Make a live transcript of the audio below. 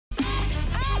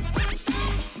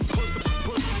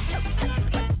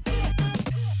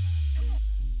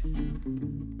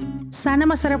Sana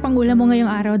masarap ang ulam mo ngayong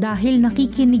araw dahil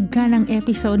nakikinig ka ng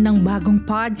episode ng bagong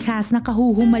podcast na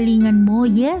kahuhumalingan mo.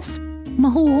 Yes,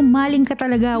 mahuhumaling ka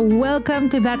talaga. Welcome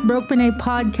to That Broke Pinay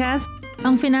Podcast,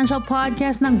 ang financial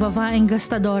podcast ng Babaeng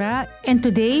Gastadora. And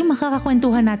today,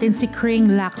 makakakwentuhan natin si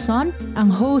Kring Lacson, ang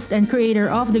host and creator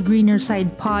of the Greener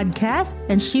Side Podcast.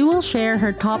 And she will share her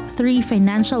top 3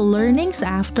 financial learnings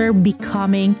after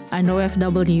becoming an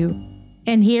OFW.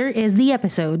 And here is the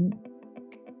episode.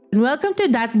 Welcome to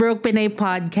That Broke Pinay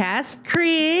Podcast,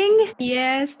 Kring!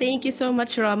 Yes, thank you so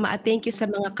much, Roma. At thank you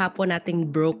sa mga kapwa nating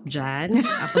broke dyan.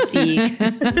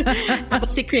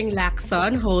 Ako si Kring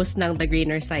Lacson, host ng The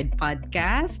Greener Side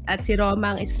Podcast. At si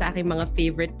Roma ang isa sa aking mga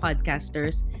favorite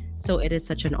podcasters. So it is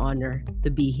such an honor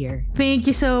to be here. Thank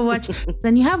you so much.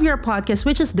 Then you have your podcast,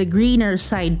 which is The Greener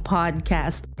Side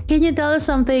Podcast. Can you tell us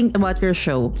something about your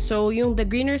show? So yung The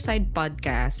Greener Side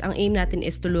Podcast, ang aim natin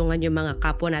is tulungan yung mga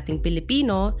kapwa nating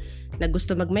Pilipino na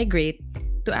gusto mag-migrate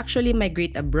to actually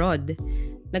migrate abroad.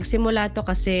 Nagsimula to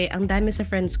kasi ang dami sa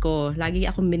friends ko, lagi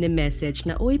akong mini-message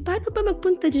na, "Uy, paano ba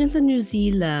magpunta dyan sa New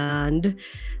Zealand?"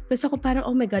 Tapos ako parang,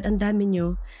 oh my God, ang dami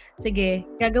nyo. Sige,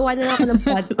 gagawa na lang ako ng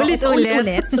podcast.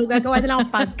 Ulit-ulit. So gagawa na lang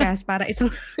akong podcast para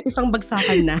isang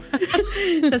bagsakan na.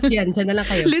 Tapos dyan na lang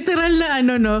kayo. Literal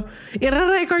na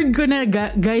ira-record ko na,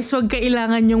 guys, wag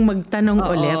kailangan yung magtanong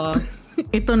ulit.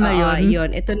 Ito na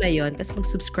yun. Ito na yun. Tapos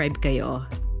mag-subscribe kayo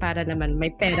para naman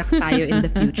may pera tayo in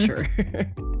the future.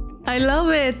 I love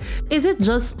it. Is it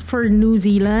just for New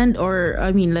Zealand or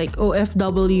I mean like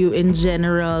OFW in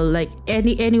general, like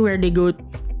anywhere they go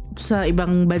sa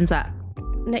ibang bansa?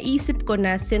 Naisip ko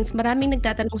na since maraming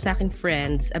nagtatanong sa akin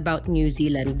friends about New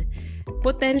Zealand,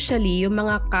 potentially yung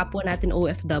mga kapwa natin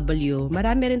OFW,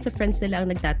 marami rin sa friends nila ang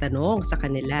nagtatanong sa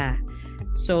kanila.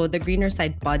 So the Greener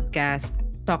Side Podcast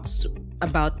talks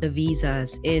about the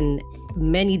visas in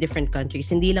many different countries,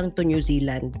 hindi lang to New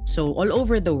Zealand. So all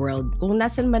over the world, kung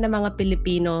nasan man ang mga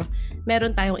Pilipino,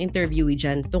 meron tayong interviewee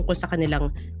dyan tungkol sa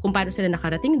kanilang kung paano sila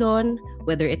nakarating doon,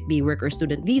 whether it be work or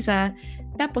student visa.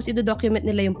 Tapos i-document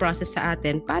nila yung process sa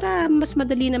atin para mas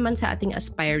madali naman sa ating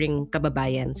aspiring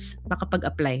kababayans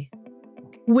makapag-apply.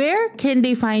 Where can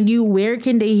they find you? Where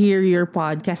can they hear your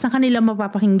podcast? Saan kanila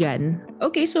mapapakinggan?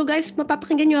 Okay, so guys,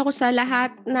 mapapakinggan nyo ako sa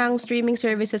lahat ng streaming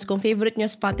services. Kung favorite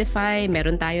nyo Spotify,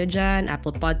 meron tayo dyan.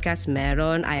 Apple Podcast,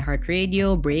 meron.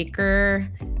 iHeartRadio, Breaker,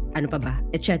 ano pa ba?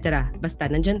 Etc. Basta,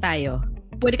 nandyan tayo.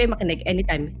 Pwede kayo makinig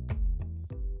anytime.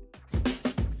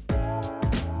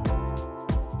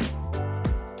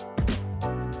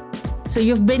 So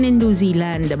you've been in New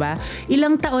Zealand, diba?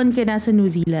 Ilang taon ka na sa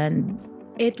New Zealand?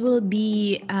 It will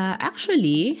be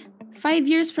actually 5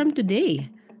 years from today.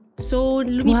 So,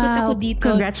 lumipat ako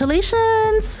dito.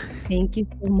 Congratulations! Thank you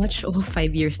so much.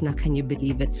 5 years na. Can you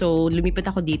believe it? So, lumipat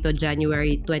ako dito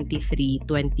January 23,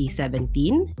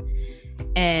 2017.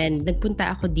 And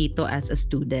nagpunta ako dito as a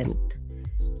student.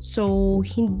 So,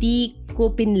 hindi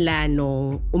ko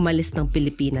pinlanong umalis ng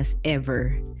Pilipinas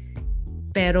ever.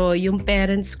 Pero yung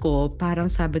parents ko,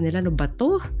 parang sabi nila, ano ba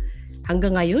to?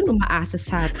 Hanggang ngayon, umaasa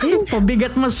sa atin.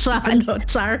 Pabigat masyado,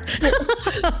 Char.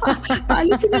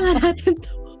 Paalisin na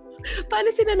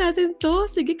natin to.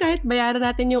 Sige, kahit bayaran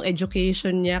natin yung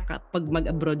education niya kapag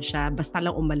mag-abroad siya, basta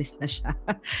lang umalis na siya.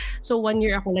 So, 1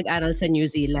 year ako nag-aral sa New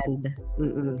Zealand.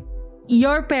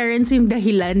 Your parents yung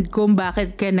dahilan kung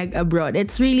bakit ka nag-abroad.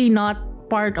 It's really not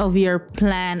part of your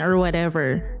plan or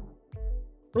whatever.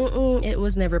 It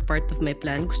was never part of my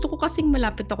plan. Gusto ko kasing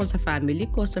malapit ako sa family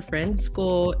ko, sa friends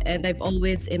ko, and I've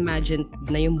always imagined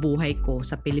na yung buhay ko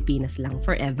sa Pilipinas lang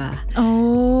forever.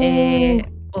 Oh.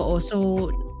 So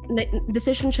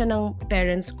decision siya ng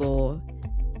parents ko.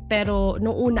 Pero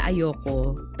nung una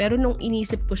ayoko. Pero nung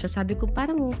inisip ko siya, sabi ko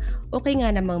parang okay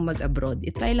nga namang mag-abroad.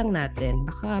 I-try lang natin.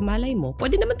 Baka malay mo.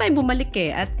 Pwede naman tayong bumalik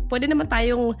at pwede naman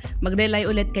tayong mag-rely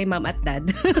ulit kay mom at dad.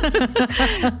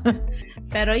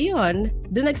 Pero yun,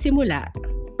 doon nagsimula.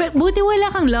 But buti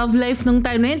wala kang love life nung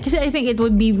time na yun kasi I think it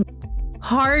would be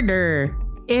harder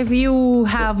if you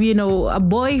have, a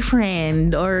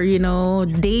boyfriend or,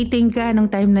 dating ka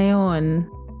nung time na yun.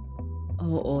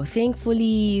 Oo,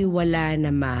 thankfully wala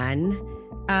naman.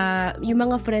 Yung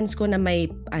mga friends ko na may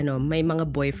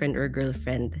mga boyfriend or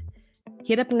girlfriend,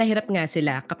 hirap nga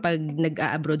sila kapag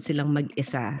nag-a-abroad silang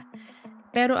mag-isa.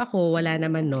 Pero ako, wala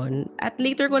naman nun. At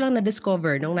later ko lang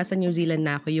na-discover nung nasa New Zealand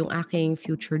na ako yung aking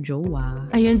future jowa.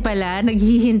 Ayun pala,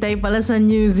 naghihintay pala sa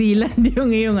New Zealand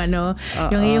yung iyong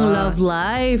love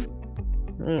life.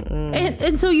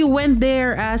 And so you went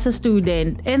there as a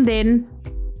student and then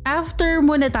after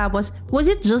mo natapos,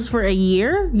 was it just for a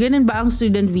year? Ganun ba ang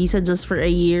student visa, just for a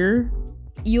year?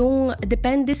 Yung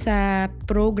depende sa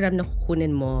program na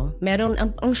kukunin mo. Meron,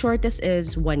 ang shortest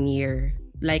is 1 year.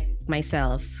 Like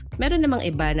myself. Meron namang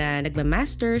iba na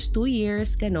nagma-masters, 2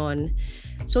 years, ganon.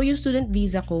 So yung student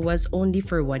visa ko was only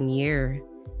for 1 year.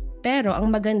 Pero ang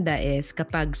maganda is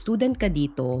kapag student ka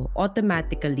dito,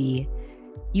 automatically,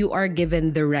 you are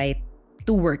given the right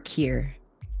to work here.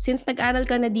 Since nag-aral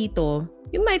ka na dito,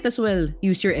 you might as well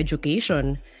use your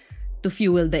education to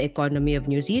fuel the economy of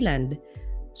New Zealand.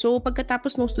 So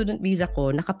pagkatapos ng student visa ko,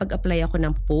 nakapag-apply ako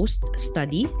ng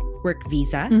post-study work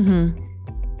visa.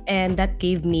 And that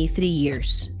gave me 3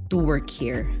 years to work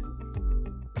here.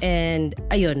 And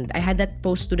ayun, I had that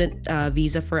post-student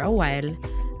visa for a while.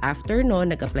 After no,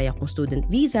 nag-apply akong student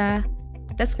visa.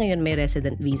 Tapos ngayon may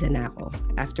resident visa na ako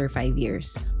after 5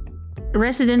 years.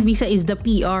 Resident visa is the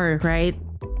PR, right?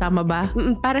 Tama ba?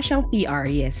 Para siyang PR,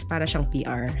 yes. Para siyang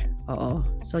PR. Oo.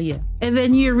 So yun. And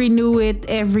then you renew it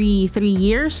every 3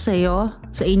 years sa'yo?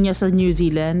 Sa inyo sa New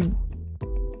Zealand?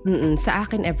 Sa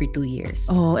akin every 2 years.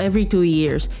 Oh, every 2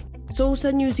 years. So sa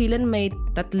New Zealand may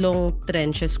 3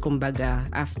 trenches kumbaga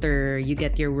after you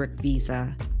get your work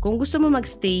visa. Kung gusto mo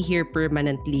magstay here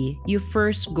permanently, you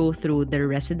first go through the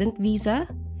resident visa,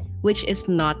 which is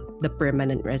not the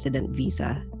permanent resident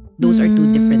visa. Those are 2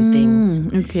 different things.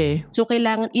 Okay. So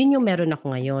kailangan, yun yung meron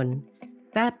ako ngayon.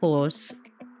 Tapos,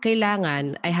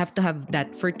 kailangan, I have to have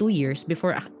that for 2 years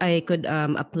before I could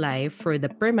apply for the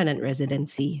permanent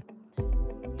residency.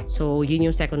 So, yun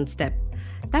yung second step.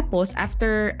 Tapos,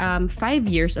 after 5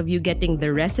 years of you getting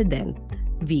the resident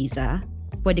visa,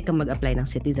 pwede kang mag-apply ng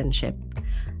citizenship.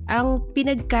 Ang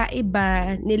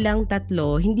pinagkaiba nilang 3,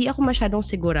 hindi ako masyadong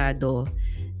sigurado.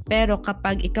 Pero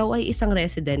kapag ikaw ay isang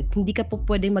resident, hindi ka po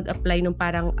pwedeng mag-apply ng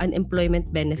parang unemployment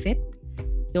benefit.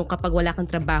 Yung kapag wala kang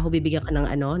trabaho, bibigyan ka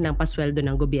ng pasweldo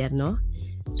ng gobyerno.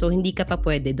 So, hindi ka pa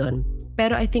pwede doon.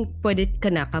 Pero I think pwede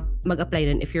ka na mag-apply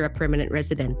doon if you're a permanent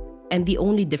resident. And the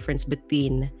only difference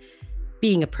between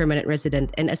being a permanent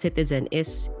resident and a citizen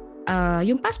is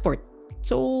yung passport.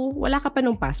 So, wala ka pa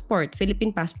ng passport.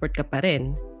 Philippine passport ka pa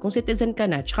rin. Kung citizen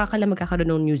ka na, tsaka ka lang magkakaroon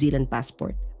ng New Zealand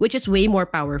passport, which is way more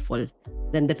powerful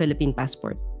than the Philippine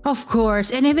passport. Of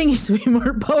course, anything is way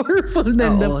more powerful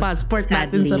than the passport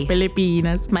natin sa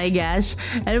Pilipinas. My gosh.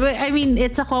 I mean,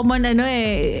 it's a common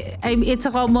it's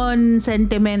a common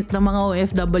sentiment ng mga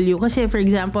OFW kasi for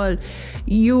example,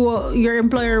 your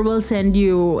employer will send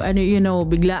you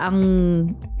bigla ang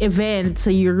event sa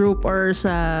Europe or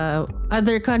sa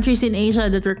other countries in Asia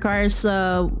that requires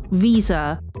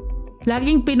visa.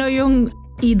 Laging Pinoy yung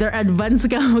either advance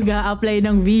ka mag-a-apply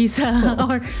ng visa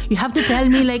or you have to tell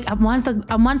me like a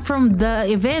month from the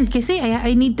event kasi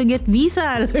I need to get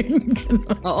visa.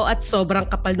 Oo, at sobrang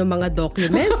kapal ng mga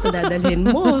documents na dadalhin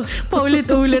mo.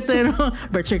 Paulit-ulit,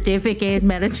 birth certificate,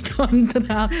 marriage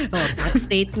contract, bank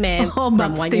statement from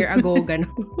 1 year ago, gano'n.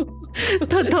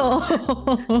 Totoo.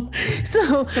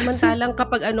 So, samantalang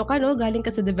kapag galing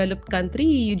ka sa developed country,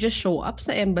 you just show up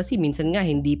sa embassy. Minsan nga,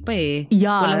 hindi pa eh.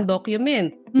 Yeah. Walang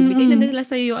document. Ibigay na nila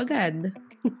sa iyo agad.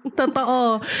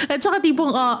 Totoo. At saka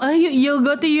tipong, you'll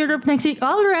go to Europe next week.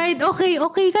 All right,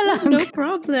 okay ka lang. No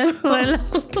problem.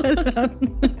 Relax ka lang.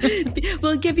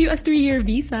 We'll give you a 3-year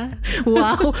visa.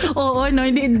 Wow. Oo, no,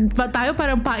 hindi pa tayo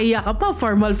parang paiyak ka pa.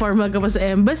 Formal ka pa sa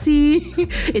embassy.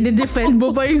 I-defend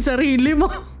mo pa yung sarili mo.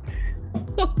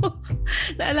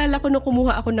 Naalala ko nung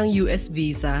kumuha ako ng US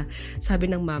visa, sabi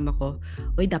ng mama ko,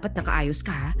 "Uy, dapat nakaayos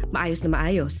ka ha? Maayos na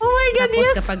maayos." Oh my God, tapos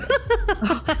yes!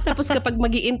 Tapos kapag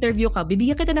magi-interview ka,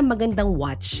 bibigyan kita ng magandang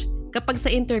watch. Kapag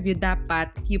sa interview,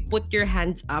 dapat you put your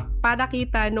hands up para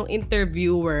kita nung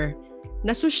interviewer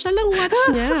na social ang watch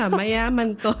niya.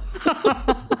 Mayaman to.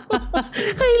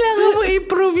 Kailangan mo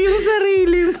i-prove yung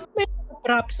sarili mo. May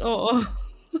props, oo.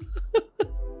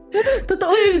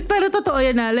 Totoo yun. Pero totoo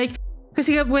yan na. Like,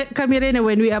 kasi kami rin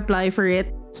when we apply for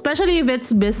it, especially if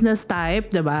it's business type,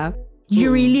 diba?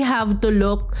 You really have to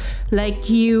look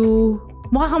like you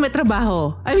mukha kang may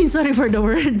trabaho. I mean, sorry for the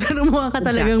word, pero mukha ka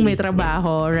talagang may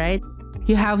trabaho, right?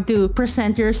 You have to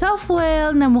present yourself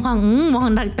well, na mukhang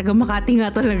taga Makati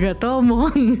nga talaga to.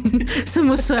 Mukhang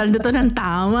sumusweldo to ng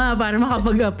tama para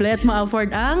makapag-apply at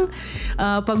ma-afford ang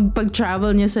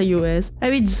pag-travel niya sa US.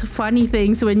 I mean, just funny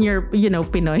things when you're,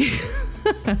 Pinoy.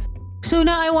 So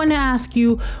now I want to ask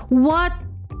you, what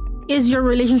is your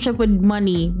relationship with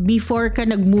money before ka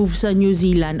nag-move sa New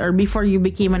Zealand or before you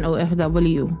became an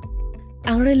OFW?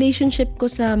 Ang relationship ko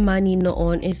sa money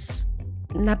noon is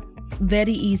not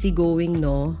very easygoing,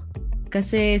 no?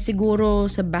 Kasi siguro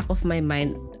sa back of my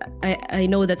mind, I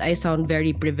know that I sound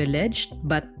very privileged,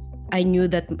 but I knew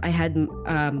that I had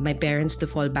my parents to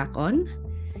fall back on.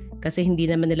 Kasi hindi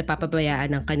naman nila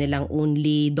papabayaan ang kanilang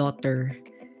only daughter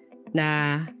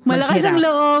na Malakas ang maghirap.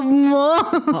 loob mo.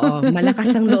 Oo,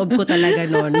 malakas ang loob ko talaga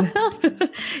nun.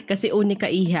 Kasi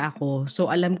unika iha ako. So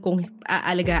alam kong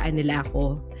aalagaan nila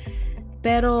ako.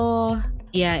 Pero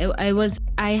yeah,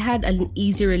 I had an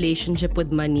easy relationship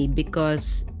with money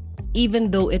because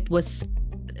even though it was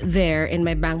there in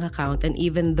my bank account and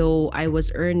even though I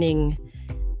was earning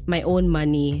my own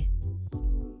money,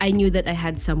 I knew that I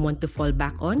had someone to fall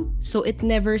back on. So it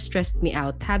never stressed me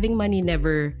out. Having money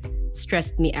never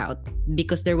stressed me out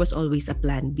because there was always a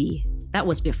plan B. That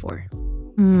was before.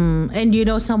 And you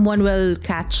know, someone will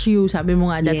catch you. Sabi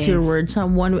mo nga, that's your Yes. word.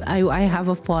 Someone, I have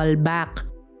a fallback.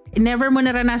 Never mo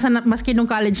naranasan na, maski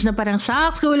nung college na parang,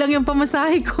 shucks, kulang yung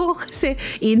pamasahe ko. Kasi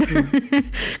either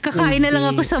kakain na lang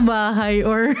ako sa bahay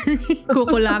or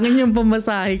kukulangin yung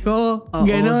pamasahe ko. Oo,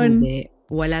 Ganon. hindi.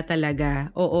 Wala talaga.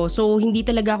 Oo. So, hindi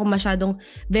talaga ako masyadong,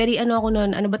 ako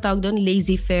noon, ano ba tawag doon?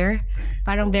 Lazy fair.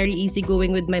 Parang very easy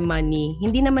going with my money.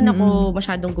 Hindi naman ako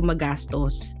masyadong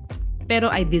gumagastos. Pero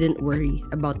I didn't worry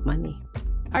about money.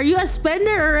 Are you a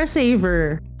spender or a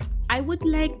saver? I would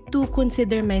like to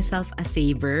consider myself a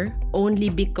saver only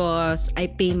because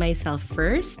I pay myself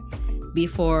first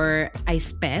before I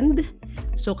spend.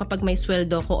 So kapag may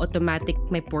sweldo ko, automatic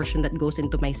may portion that goes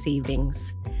into my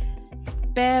savings.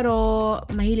 Pero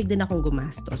mahilig din akong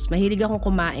gumastos. Mahilig akong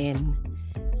kumain.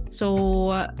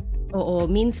 So, oo,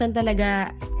 minsan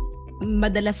talaga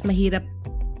madalas mahirap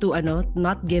to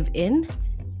not give in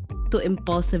to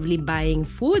impulsively buying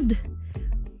food.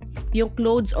 Yung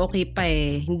clothes okay pa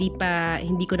eh. Hindi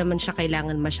ko naman siya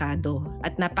kailangan masyado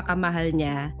at napakamahal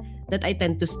niya that I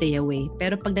tend to stay away.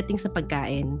 Pero pagdating sa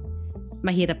pagkain,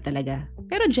 mahirap talaga.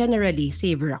 Pero generally,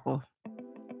 saver ako.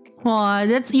 Oh,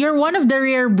 you're one of the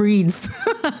rare breeds.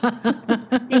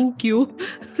 Thank you.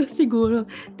 Siguro.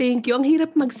 Thank you. Ang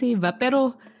hirap mag-save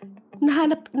pero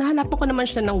nahanapan ko naman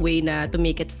siya ng way na to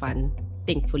make it fun.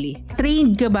 Thankfully.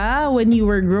 Trained ka ba when you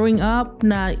were growing up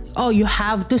na, you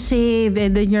have to save,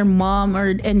 and then your mom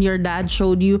and your dad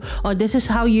showed you, this is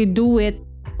how you do it?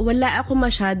 Wala ako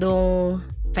masyadong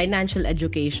financial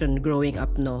education growing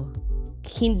up, no.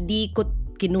 Hindi ko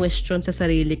kinwestiyon sa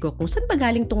sarili ko kung saan ba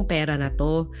galing tong pera na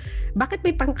to. Bakit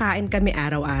may pangkain kami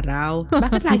araw-araw?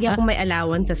 Bakit lagi akong may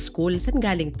allowance sa school? Saan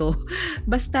galing to?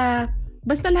 Basta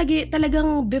lagi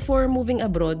talagang before moving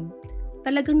abroad,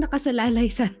 talagang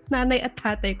nakasalalay sa nanay at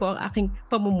tatay ko ang aking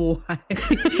pamumuhay.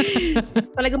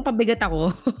 Talagang pabigat ako.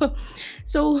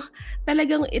 So,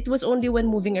 talagang it was only when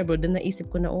moving abroad na naisip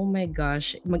ko na, oh my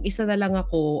gosh, mag-isa na lang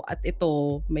ako at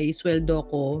ito, may sweldo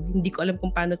ko. Hindi ko alam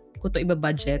kung paano ko to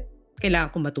iba-budget.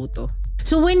 Kailangan ko matuto.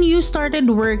 So when you started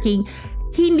working,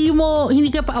 hindi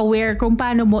ka pa aware kung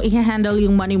paano mo i-handle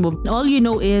yung money mo. All you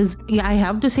know is, I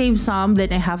have to save some, then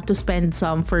I have to spend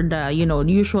some for the,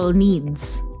 usual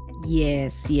needs.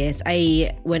 Yes.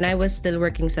 When I was still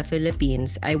working sa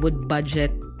Philippines, I would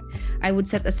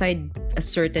set aside a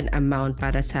certain amount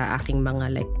para sa aking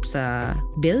mga sa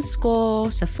bills ko,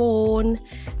 sa phone,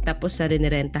 tapos sa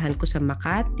rinirentahan ko sa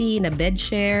Makati na bed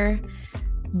share.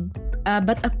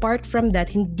 But apart from that,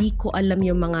 hindi ko alam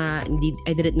yung I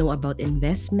didn't know about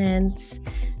investments,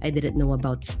 I didn't know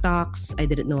about stocks, I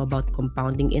didn't know about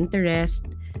compounding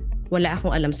interest. Wala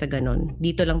akong alam sa ganon.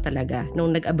 Dito lang talaga,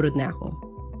 nung nag-abroad na ako.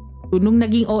 Nung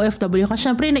naging OFW ka,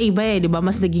 syempre na iba di ba?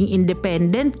 Mas naging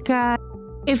independent ka.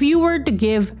 If you were to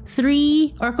give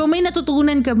 3, or kung may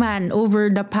natutunan ka man over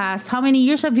the past, how many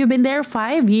years have you been there?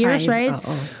 5 years, 5, right?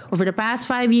 oo. Over the past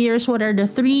 5 years, what are the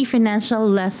 3 financial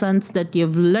lessons that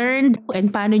you've learned?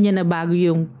 And paano niya nabago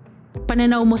yung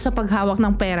pananaw mo sa paghawak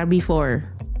ng pera before?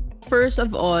 First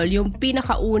of all, yung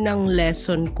pinakaunang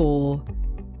lesson ko,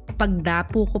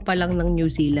 pagdapo ko pa lang ng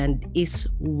New Zealand is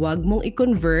wag mong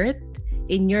i-convert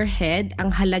in your head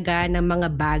ang halaga ng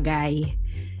mga bagay.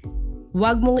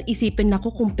 Wag mong isipin,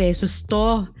 naku, kung pesos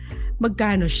to,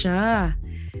 magkano siya.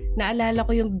 Naalala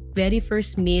ko yung very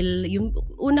first meal, yung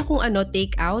una kong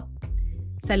take out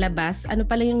sa labas,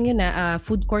 pala yung yun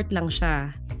food court lang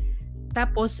siya.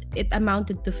 Tapos, it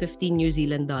amounted to 15 New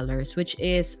Zealand dollars, which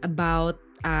is about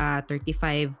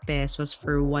 35 pesos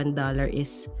for $1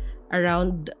 is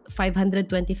around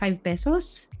 525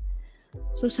 pesos.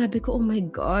 So sabi ko, oh my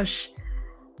gosh,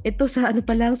 ito sa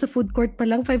sa food court pa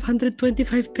lang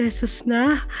 525 pesos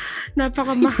na.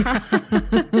 Napakamahal.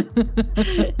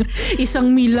 Isang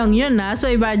meal lang yun So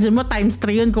imagine mo times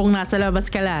 3 yun kung nasa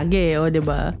labas ka lagi, di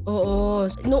ba? Oo.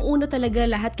 Noong una talaga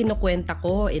lahat kinukwenta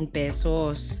ko in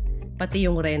pesos. Pati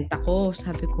yung renta ko.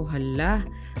 Sabi ko, hala.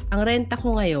 Ang renta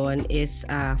ko ngayon is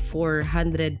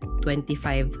 425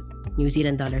 New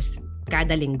Zealand dollars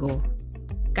kada linggo.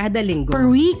 Kada linggo.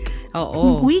 Per week?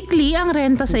 Oo. Weekly ang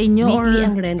renta sa inyo? Weekly or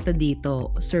ang renta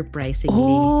dito, surprisingly.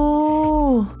 Oh,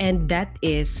 Wow! And that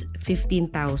is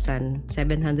 15,750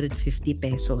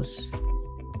 pesos.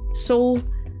 So,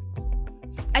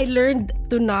 I learned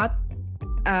to not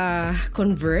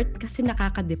convert kasi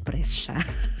nakaka-depress siya.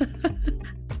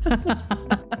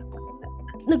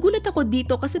 Nagulat ako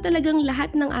dito kasi talagang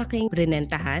lahat ng aking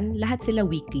renentahan, lahat sila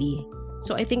weekly.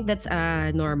 So, I think that's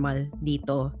normal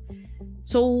dito.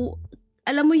 So,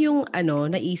 alam mo yung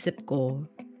naisip ko,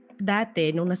 dati,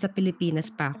 nung nasa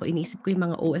Pilipinas pa ako, iniisip ko yung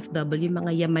mga OFW,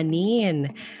 mga yamanin,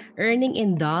 earning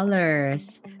in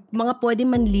dollars, mga pwede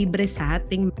man libre sa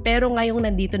ating. Pero ngayong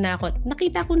nandito na ako,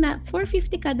 nakita ko na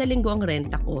 450 kada linggo ang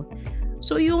renta ko.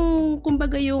 So yung,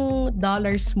 kumbaga yung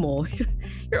dollars mo,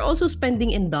 you're also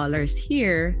spending in dollars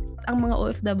here. Ang mga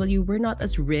OFW, we're not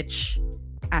as rich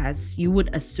as you would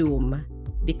assume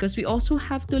because we also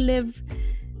have to live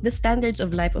the standards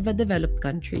of life of a developed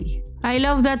country. I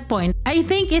love that point. I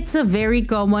think it's a very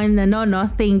common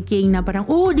thinking na parang,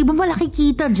 di ba malaki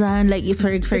kita dyan? Like if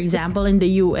for example in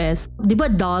the US, di ba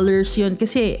dollars yun?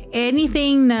 Kasi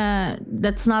anything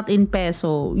that's not in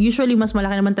peso, usually mas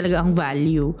malaki naman talaga ang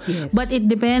value. Yes. But it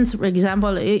depends. For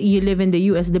example, you live in the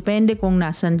US, depende kung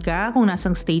nasan ka, kung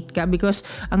nasang state ka because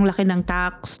ang laki ng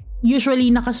tax.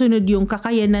 Usually nakasunod yung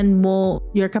kakayanan mo,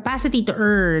 your capacity to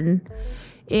earn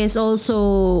is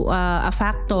also a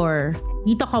factor.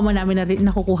 Dito common namin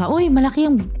nakukuha, malaki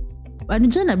yung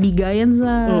bigayan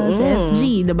sa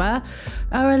SG, diba?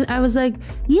 I was like,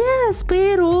 yes,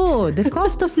 pero the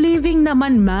cost of living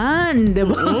naman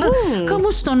diba?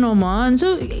 Kamusta naman?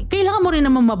 So, kailangan mo rin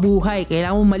naman mabuhay.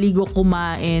 Kailangan mo maligo,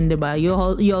 kumain, diba?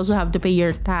 You also have to pay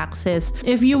your taxes.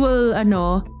 If you will,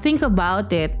 think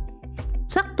about it,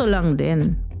 sakto lang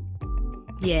din.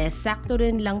 Yes, sakto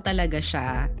rin lang talaga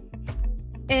siya.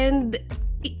 And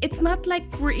it's not like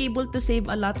we're able to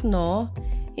save a lot, no?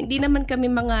 Hindi naman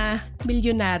kami mga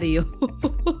milyonaryo.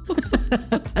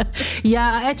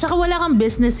 Yeah, at saka wala kang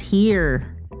business here.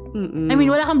 I mean,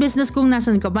 wala kang business kung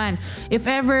nasan ka man. If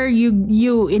ever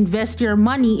you invest your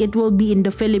money, it will be in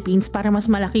the Philippines para mas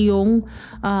malaki yung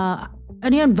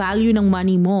value ng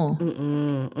money mo.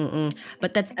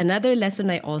 But that's another lesson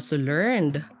I also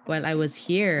learned while I was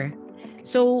here.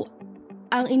 So,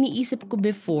 ang iniisip ko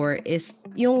before is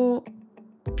yung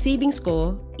savings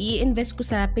ko, i-invest ko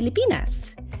sa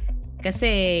Pilipinas.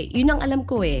 Kasi yun ang alam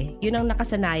ko yun ang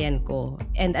nakasanayan ko.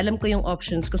 And alam ko yung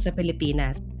options ko sa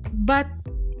Pilipinas. But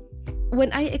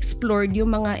when I explored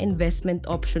yung mga investment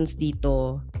options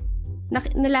dito,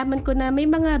 nalaman ko na may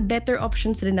mga better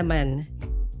options rin naman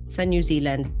sa New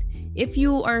Zealand. If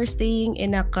you are staying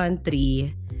in a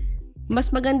country,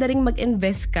 mas maganda ring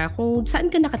mag-invest ka kung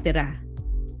saan ka nakatira.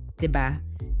 'Di ba?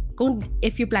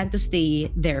 If you plan to stay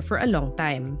there for a long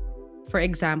time. For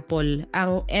example,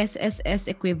 ang SSS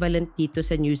equivalent dito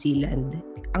sa New Zealand,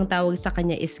 ang tawag sa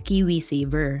kanya is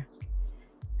KiwiSaver.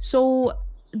 So,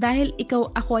 dahil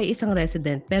ako ay isang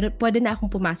resident, pero pwede na akong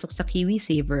pumasok sa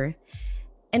KiwiSaver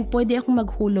and pwede akong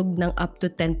maghulog ng up to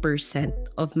 10%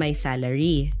 of my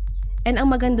salary. And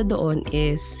ang maganda doon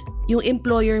is, yung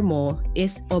employer mo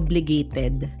is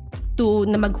obligated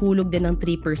na maghulog din ng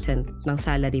 3% ng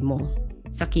salary mo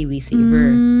sa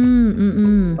KiwiSaver.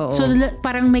 So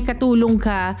parang may katulong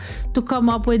ka to come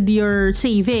up with your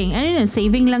saving. Ano yun?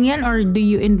 Saving lang yan or do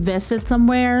you invest it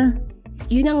somewhere?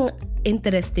 Yun ang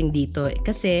interesting dito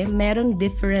kasi meron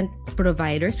different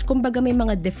providers. Kumbaga may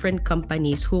mga different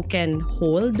companies who can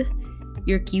hold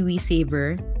your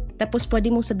KiwiSaver. Tapos pwede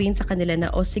mong sabihin sa kanila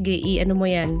na, sige,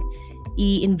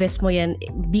 i-invest mo yan,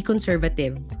 be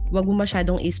conservative. Huwag mo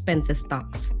masyadong i-spend sa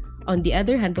stocks. On the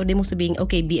other hand, pwede mong sabihin,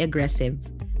 okay, be aggressive.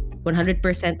 100%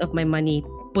 of my money,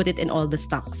 put it in all the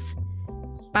stocks.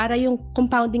 Para yung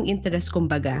compounding interest,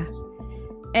 kumbaga.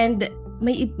 And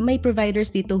may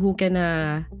providers dito who can,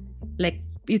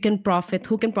 who can profit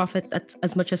at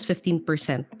as much as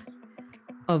 15%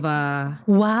 of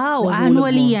wow,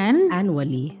 annually yan?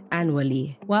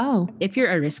 Annually. Wow. If you're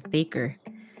a risk taker.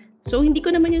 So, hindi ko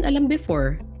naman yun alam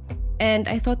before. And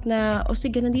I thought na,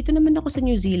 sige, nandito naman ako sa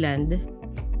New Zealand.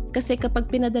 Kasi kapag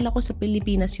pinadala ko sa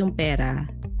Pilipinas yung pera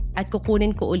at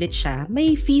kukunin ko ulit siya,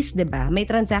 may fees, diba? May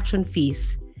transaction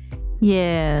fees.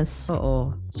 Yes.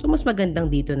 Oo. So, mas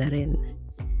magandang dito na rin.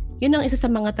 Yun ang isa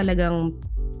sa mga talagang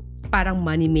parang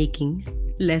money-making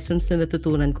lessons na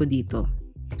natutunan ko dito.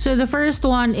 So, the first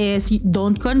one is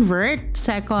don't convert.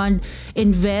 Second,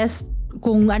 invest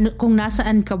kung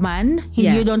nasaan ka man.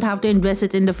 You don't have to invest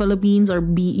it in the Philippines or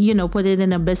put it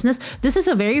in a business. This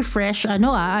is a very fresh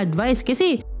advice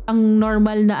kasi ang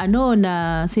normal na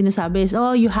na sinasabi is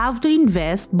you have to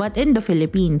invest but in the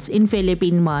Philippines, in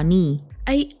Philippine money.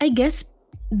 I guess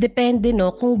depende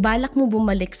kung balak mo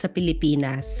bumalik sa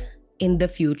Pilipinas in the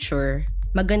future.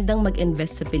 magandang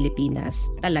mag-invest sa Pilipinas.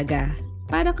 Talaga.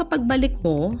 Para kapag balik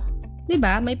mo, 'di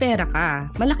ba, may pera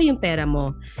ka. Malaki yung pera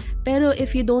mo. Pero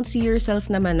if you don't see yourself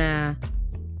naman na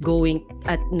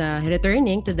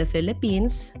returning to the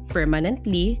Philippines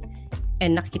permanently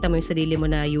and nakikita mo yung sarili mo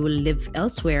na you will live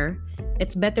elsewhere,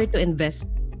 it's better to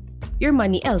invest your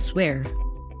money elsewhere.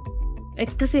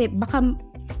 Kasi baka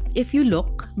if you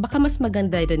look, baka mas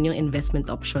maganda din yung investment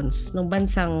options ng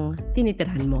bansang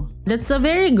tinitirhan mo. That's a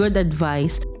very good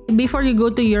advice. Before you go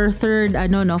to your third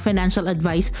financial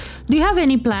advice, do you have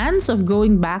any plans of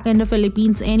going back in the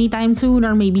Philippines anytime soon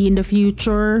or maybe in the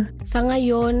future? Sa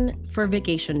ngayon, for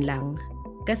vacation lang.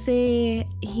 Kasi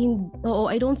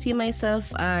I don't see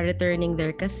myself returning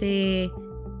there kasi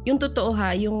yung totoo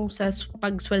yung sa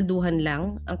pagswelduhan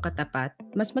lang ang katapat,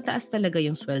 mas mataas talaga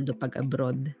yung sweldo pag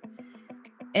abroad.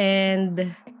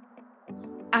 And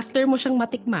after mo siyang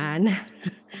matikman,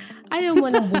 ayaw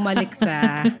mo nang bumalik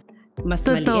sa mas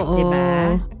maliit, di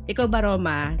ba? Ikaw ba,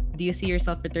 Roma? Do you see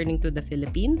yourself returning to the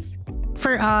Philippines?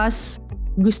 For us,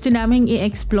 gusto naming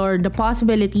i-explore the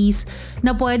possibilities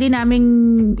na pwede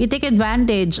naming i-take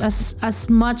advantage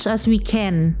as much as we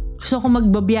can. So kung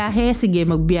magbabiyahe, sige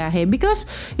magbiyahe. Because,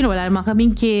 wala naman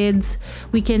kaming kids.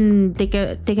 We can take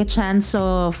a chance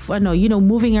of,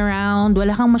 moving around.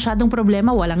 Wala kang masyadong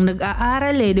problema. Walang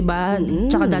nag-aaral di ba?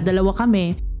 Tsaka dadalawa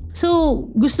kami. So,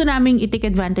 gusto naming i-take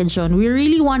advantage on. We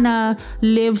really wanna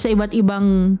live sa iba't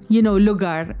ibang,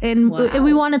 lugar. And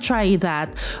we wanna try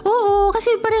that. Oo,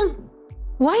 kasi parang,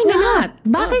 why not?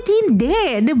 Bakit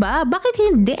hindi? Diba? Bakit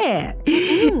hindi?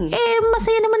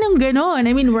 Masaya naman yung ganon.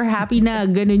 I mean, we're happy na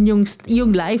ganon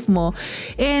yung life mo.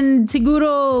 And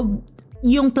siguro,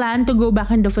 yung plan to go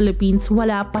back in the Philippines,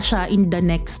 wala pa siya in the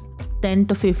next 10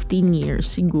 to 15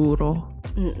 years siguro.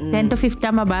 10 to 15,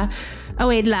 tama ba?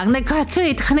 Wait lang.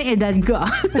 Nag-calculate ka na edad ko.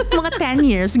 Mga 10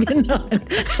 years, gano'n.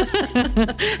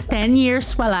 10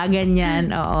 years pala,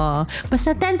 ganyan. Oo.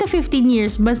 Basta 10 to 15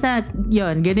 years, basta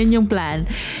yun, ganun yung plan.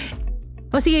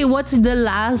 O sige, what's the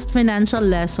last financial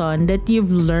lesson that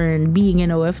you've learned being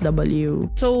an OFW?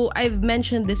 So, I've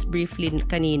mentioned this briefly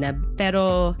kanina,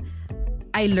 pero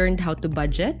I learned how to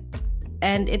budget.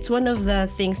 And it's one of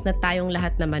the things na tayong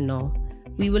lahat naman,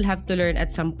 we will have to learn at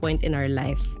some point in our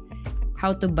life how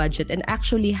to budget and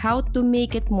actually how to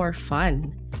make it more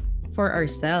fun for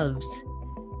ourselves.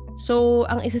 So,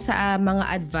 ang isa sa mga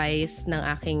advice ng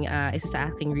isa sa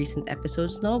aking recent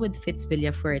episodes with Fitz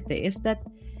Villafuerte is that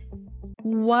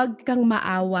huwag kang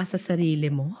maawa sa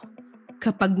sarili mo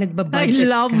kapag nagbabudget ka. I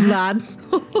love that.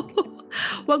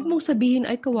 Huwag mong sabihin,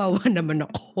 ay kawawa naman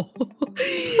ako.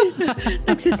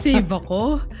 Nagsisave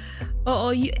ako.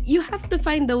 Oo, you have to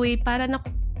find a way para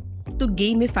to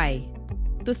gamify.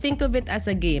 To think of it as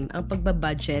a game, ang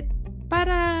pagbabudget,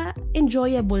 para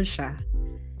enjoyable siya.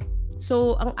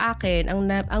 So, ang akin,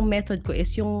 ang method ko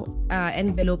is yung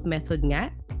envelope method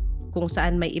nga, kung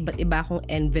saan may iba't iba akong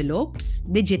envelopes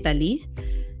digitally.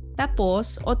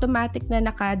 Tapos, automatic na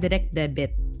naka-direct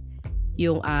debit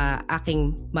yung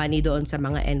aking money doon sa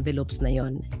mga envelopes na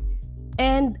yon.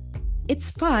 And it's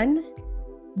fun.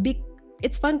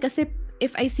 It's fun kasi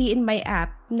if I see in my app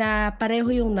na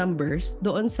pareho yung numbers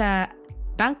doon sa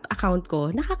bank account ko,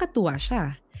 nakakatuwa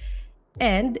siya.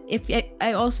 And if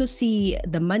I also see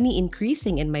the money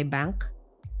increasing in my bank,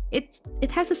 it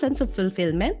has a sense of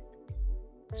fulfillment.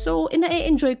 So,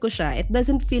 ina-enjoy ko siya. It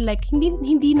doesn't feel like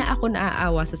hindi na ako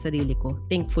naaawa sa sarili ko,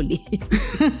 thankfully.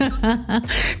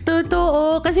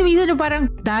 Totoo. Kasi minsan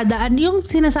parang dadaan, yung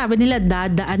sinasabi nila,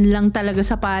 dadaan lang talaga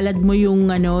sa palad mo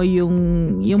yung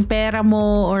pera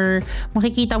mo, or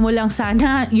makikita mo lang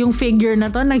sana yung figure na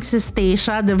to, nagsistay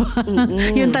siya, diba?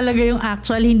 Yun talaga yung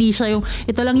actual, hindi siya yung,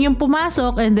 ito lang yung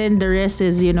pumasok and then the rest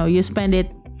is, you spend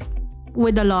it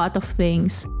with a lot of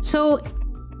things. So,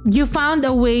 you found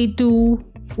a way to,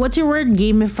 what's your word?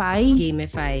 Gamify?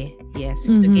 Gamify, yes.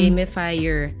 To gamify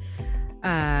your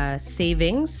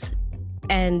savings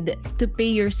and to pay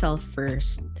yourself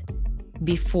first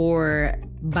before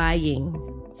buying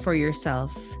for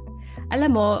yourself.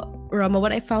 Alam mo, Roma,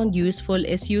 what I found useful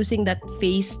is using that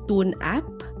Facetune app.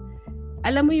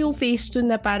 Alam mo yung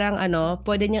Facetune na parang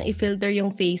pwede niyang i-filter yung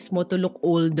face mo to look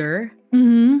older.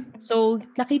 So,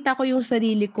 nakita ko yung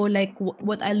sarili ko like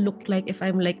what I look like if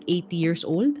I'm like 80 years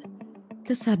old.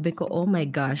 Tapos sabi ko, oh my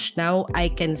gosh, now I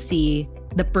can see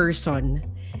the person.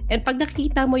 And pag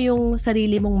nakita mo yung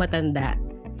sarili mong matanda,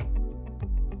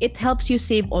 it helps you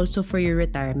save also for your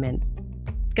retirement.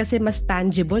 Kasi mas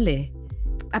tangible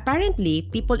Apparently,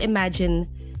 people imagine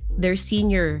their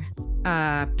senior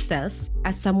self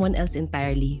as someone else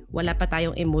entirely. Wala pa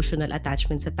tayong emotional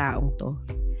attachment sa taong to.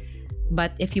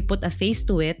 But if you put a face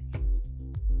to it,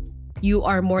 you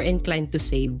are more inclined to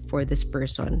save for this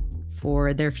person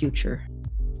for their future.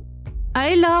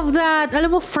 I love that.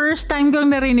 Alam mo, first time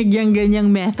kong narinig yung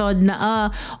ganyang method na,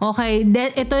 okay,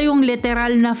 ito yung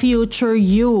literal na future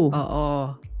you.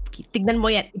 Oo. Tignan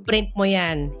mo yan. I-print mo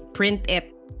yan. Print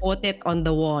it. Put it on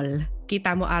the wall.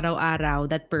 Kita mo araw-araw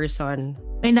that person.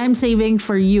 And I'm saving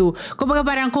for you. Kumbaga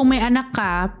parang kung may anak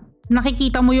ka,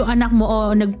 nakikita mo yung anak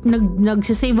mo,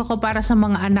 nagsisave ako para sa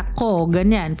mga anak ko.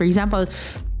 Ganyan. For example,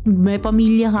 may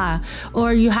pamilya ka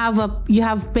or you have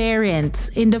parents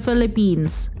in the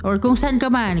Philippines or kung saan ka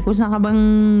man, kung saan ka bang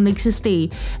nagsistay,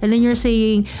 and then you're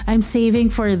saying I'm saving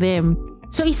for them.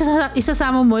 So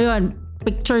isasama mo yon,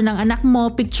 picture ng anak mo,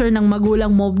 picture ng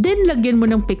magulang mo, then lagyan mo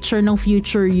ng picture ng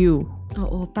future you.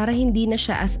 Oo, para hindi na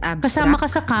siya as abstract. Kasama ka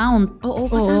sa count. Oo,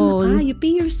 kasama ka. You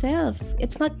pay yourself.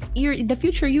 It's not the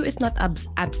future you is not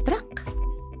abstract.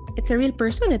 It's a real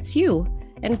person. It's you.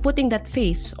 And putting that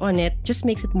face on it just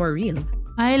makes it more real.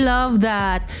 I love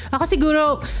that. Ako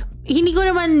siguro, hindi ko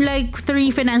naman like 3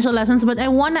 financial lessons, but I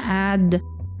wanna add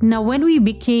na when we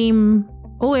became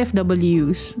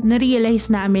OFWs, na-realize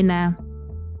namin na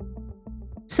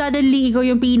suddenly ikaw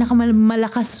yung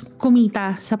pinakamalakas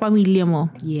kumita sa pamilya mo.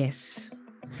 Yes.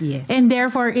 Yes. And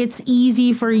therefore, it's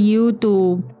easy for you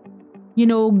to,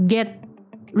 get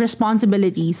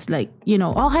responsibilities like,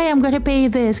 okay, I'm gonna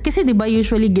pay this. Kasi diba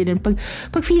usually ganun, pag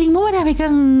feeling mo marami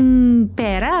kang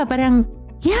pera, parang,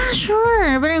 yeah,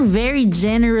 sure. Parang very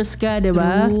generous ka,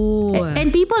 diba?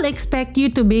 And people expect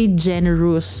you to be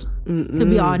generous, to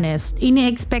be honest.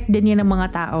 Ini-expect din yan ng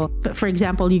mga tao. For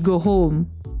example, you go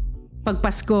home, pag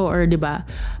Pasko or diba?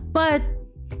 But,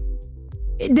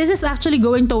 this is actually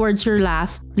going towards your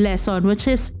last lesson, which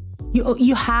is,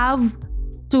 you have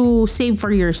to save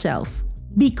for yourself.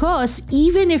 Because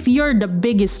even if you're the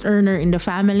biggest earner in the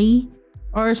family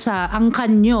or sa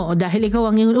angkan nyo, dahil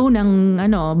ikaw ang yung unang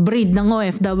breed ng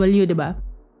OFW, diba?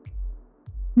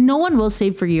 No one will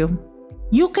save for you.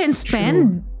 You can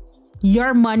spend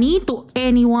your money to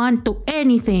anyone, to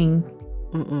anything.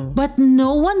 But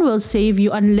no one will save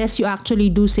you unless you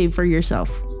actually do save for yourself.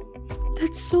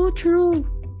 That's so true.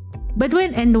 But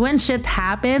when shit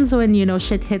happens, when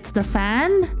shit hits the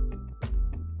fan,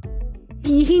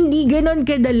 hindi ganon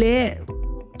kadali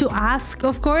to ask.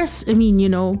 Of course, I mean,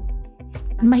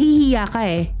 mahihiya ka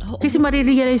eh. Kasi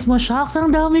marirealize mo, shucks, ang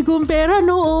dami kong pera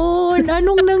noon.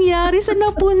 Anong nangyari? Saan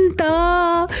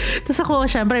napunta? Tapos ako,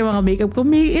 syempre, mga makeup ko,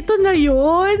 ito na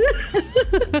yun.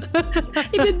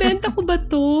 Ibebenta ko ba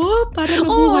to? Para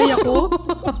mabuhay ako?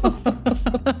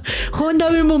 Ang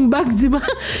dami mong bags, diba?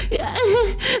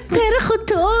 Pera ko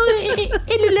to.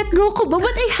 Let go ko ba?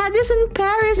 But I had this in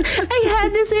Paris. I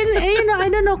had this in, I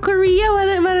don't know, Korea,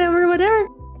 whatever.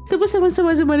 Tapos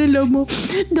sama-sama ng loob mo,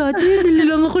 dati bili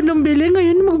lang ako ng bili,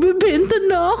 ngayon magbebenta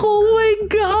na ako. Oh my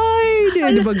God!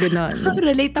 Di ba ganon?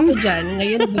 Relate ako dyan.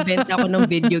 Ngayon nagbebenta ako ng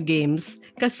video games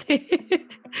kasi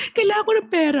kailangan ko ng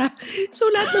pera.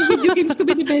 So lahat ng video games ko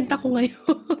binibenta ko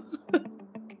ngayon.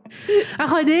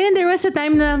 Ako din, there was a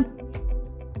time na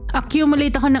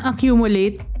accumulate ako ng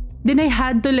accumulate. Then I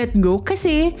had to let go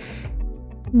kasi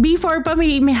before pa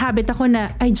may habit ako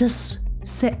na I just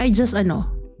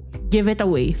give it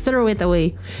away, throw it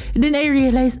away. And then I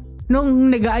realized, nung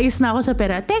nag-aayos na ako sa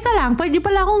pera, teka lang, pwede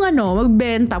pala akong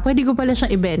magbenta, pwede ko pala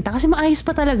siyang ibenta kasi maayos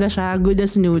pa talaga siya, good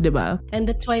as new, diba? And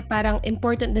that's why parang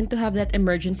important din to have that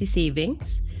emergency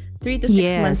savings, 3 to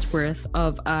 6 months worth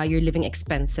of your living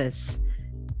expenses.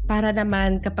 Para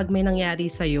naman kapag may nangyari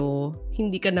sa'yo,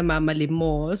 hindi ka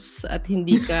namamalimos at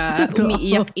hindi ka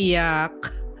umiiyak-iyak.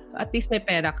 At least may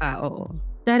pera ka, oo.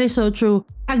 That is so true.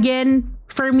 Again,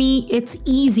 for me, it's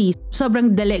easy.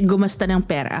 Sobrang dali gumasta ng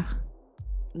pera.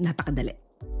 Napakadali.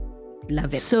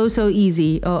 Love it. So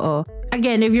easy. Oo.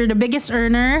 Again, if you're the biggest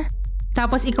earner,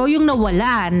 tapos ikaw yung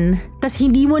nawalan, tas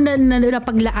hindi mo na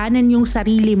napaglaanan yung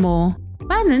sarili mo,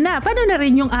 paano na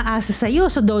rin yung aasa sa'yo?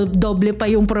 So doble pa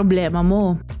yung problema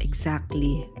mo.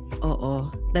 Exactly. Oo.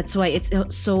 That's why it's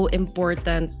so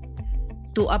important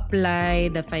to apply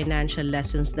the financial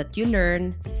lessons that you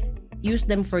learn. Use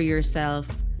them for yourself.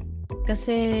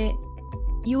 Kasi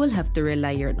you will have to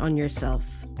rely on yourself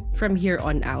from here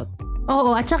on out.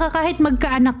 Oo, at saka kahit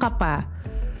magkaanak ka pa,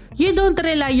 you don't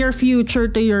rely your future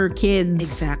to your kids.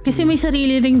 Exactly. Kasi may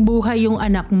sarili ring buhay yung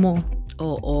anak mo.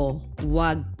 Oo.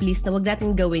 Wag. Please wag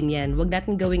natin gawin yan. Wag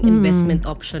natin gawing investment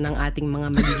option ng ating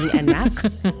mga magiging anak.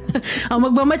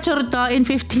 Magmamature to in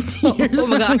 15 years.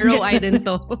 Mag-ROI din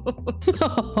to.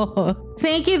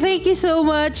 Thank you so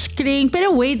much, Kring. Pero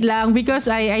wait lang, because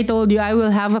I told you I will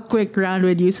have a quick round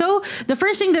with you. So, the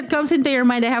first thing that comes into your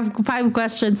mind, I have 5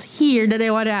 questions here that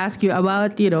I want to ask you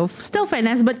about, still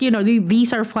finance, but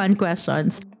these are fun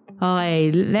questions. Okay,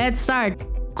 let's start.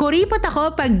 Kuripot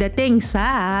ako pagdating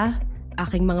sa...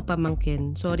 Aking mga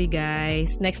pamangkin. Sorry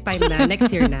guys. Next time na.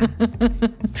 Next year na.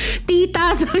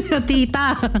 Tita! Sorry na,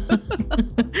 tita!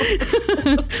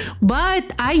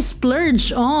 But I splurge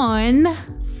on...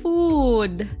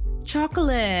 Food.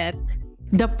 Chocolate.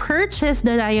 The purchase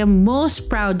that I am most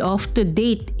proud of to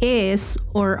date is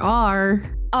or are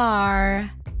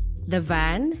the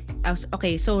van.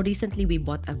 Okay, so recently we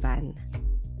bought a van.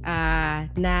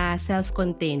 Na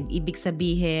self-contained. Ibig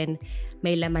sabihin,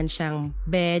 may laman siyang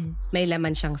bed, may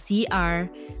laman siyang CR,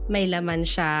 may laman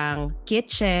siyang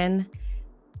kitchen.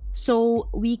 So,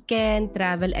 we can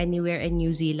travel anywhere in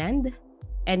New Zealand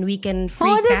and we can free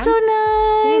camp. Oh, that's so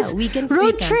nice! Yeah, we can road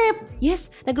free trip! Camp. Yes,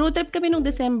 nag-road trip kami nung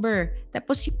December.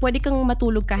 Tapos, pwede kang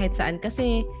matulog kahit saan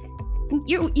kasi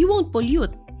you won't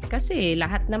pollute. Kasi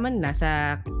lahat naman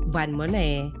nasa van mo na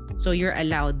eh. So, you're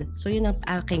allowed. So, yun ang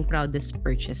aking proudest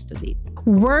purchase to date.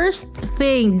 Worst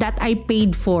thing that I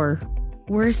paid for.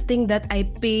 Worst thing that I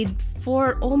paid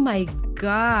for? Oh my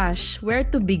gosh, where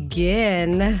to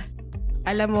begin?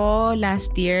 Alam mo,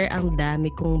 last year, ang dami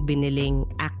kong biniling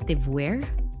activewear,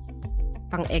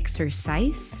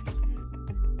 pang-exercise.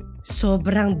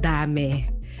 Sobrang dami.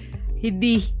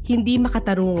 Hindi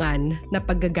makatarungan na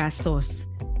paggagastos.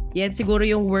 Yan siguro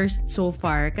yung worst so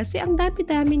far kasi ang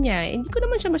dami-dami niya. Hindi ko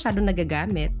naman siya masyadong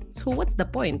nagagamit. So what's the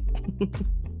point?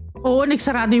 Oo,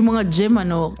 nagsarado yung mga gym,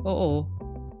 ano? Oo.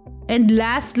 And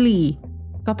lastly,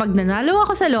 kapag nanalo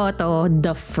ako sa loto,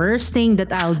 the first thing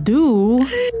that I'll do...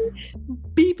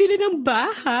 Bibili ng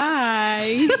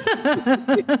bahay!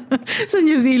 Sa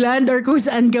New Zealand or kung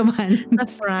saan ka man. Sa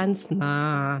France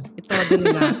na. Ito din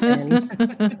natin.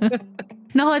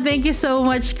 Nako, thank you so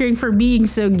much, Kring, for being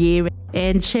so game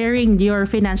and sharing your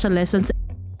financial lessons.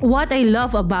 What I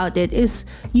love about it is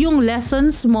yung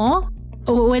lessons mo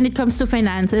when it comes to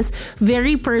finances,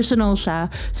 very personal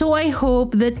siya. So I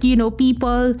hope that,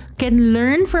 people can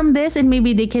learn from this and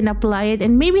maybe they can apply it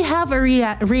and maybe have a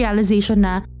realization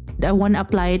na I want to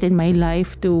apply it in my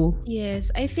life too.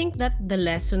 Yes, I think that the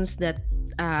lessons that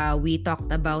we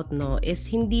talked about is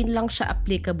hindi lang siya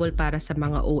applicable para sa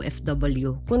mga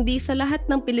OFW, kundi sa lahat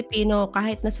ng Pilipino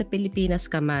kahit nasa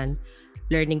Pilipinas ka man.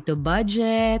 Learning to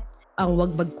budget, ang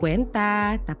wag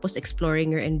magkwenta, tapos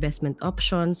exploring your investment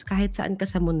options kahit saan ka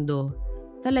sa mundo.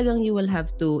 Talagang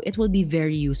it will be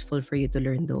very useful for you to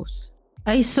learn those.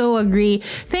 I so agree.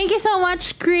 Thank you so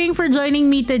much, Kring, for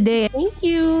joining me today. Thank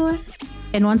you.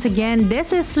 And once again,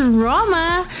 this is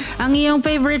Roma, ang iyong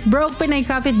favorite broke Pinay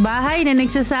kapitbahay na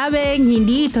nagsasabing,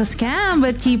 hindi ito scam,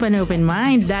 but keep an open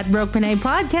mind. That Broke Pinay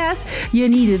podcast,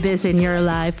 you needed this in your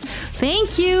life.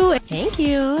 Thank you. Thank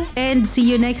you. And see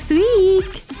you next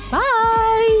week.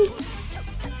 Bye!